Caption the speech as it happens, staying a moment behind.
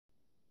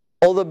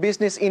Although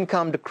business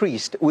income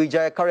decreased,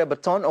 Wijaya Karya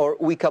Beton or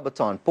Wika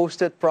Beton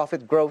posted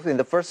profit growth in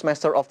the first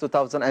semester of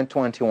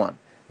 2021.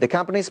 The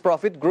company's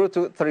profit grew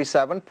to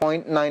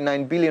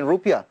 37.99 billion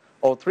rupiah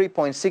or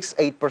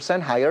 3.68%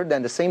 higher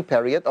than the same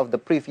period of the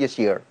previous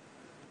year.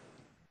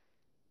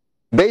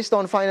 Based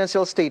on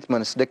financial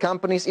statements, the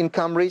company's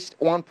income reached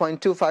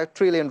 1.25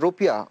 trillion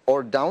rupiah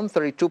or down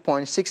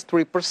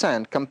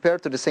 32.63%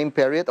 compared to the same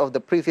period of the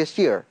previous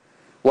year.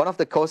 One of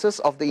the causes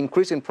of the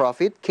increase in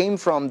profit came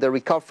from the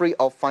recovery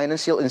of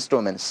financial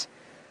instruments.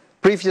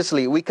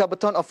 Previously, Wika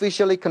Beton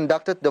officially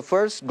conducted the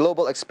first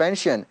global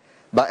expansion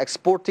by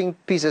exporting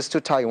pieces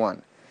to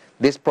Taiwan.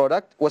 This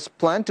product was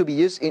planned to be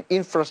used in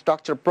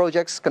infrastructure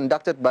projects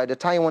conducted by the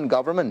Taiwan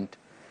government.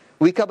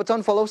 Wika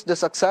Beton follows the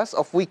success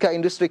of Wika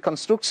Industri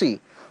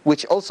Konstruksi,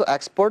 which also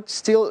exports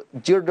steel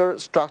girder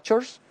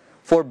structures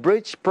for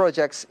bridge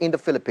projects in the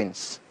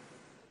Philippines.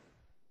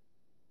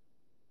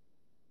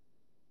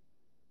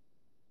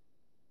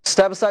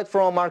 Step aside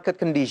from market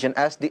condition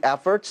as the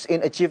efforts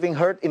in achieving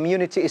herd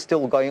immunity is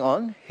still going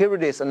on. Here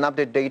it is an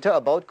update data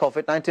about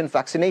COVID-19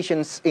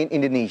 vaccinations in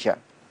Indonesia.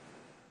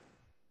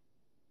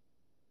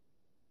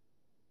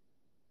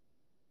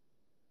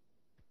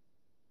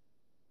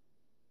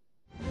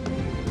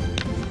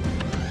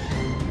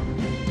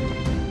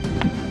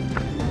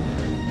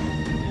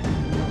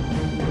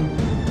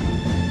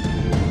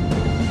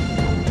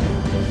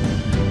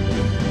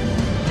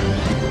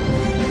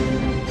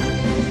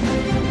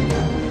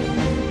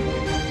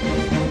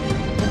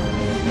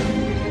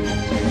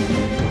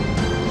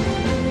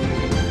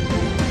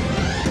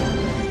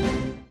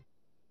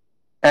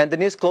 And the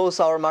news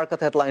close our market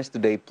headlines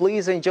today.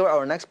 Please enjoy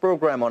our next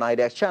program on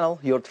IDX Channel,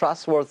 Your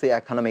Trustworthy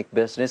Economic,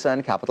 Business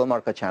and Capital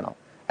Market Channel.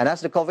 And as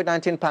the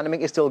COVID-19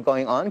 pandemic is still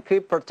going on,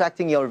 keep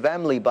protecting your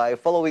family by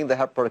following the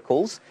health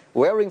protocols,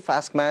 wearing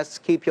face masks,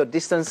 keep your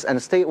distance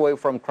and stay away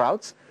from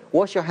crowds,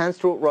 wash your hands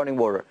through running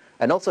water,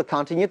 and also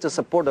continue to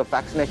support the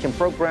vaccination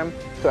program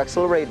to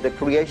accelerate the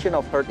creation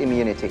of herd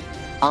immunity.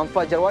 I'm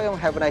Fajar Wayong.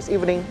 Have a nice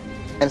evening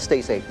and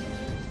stay safe.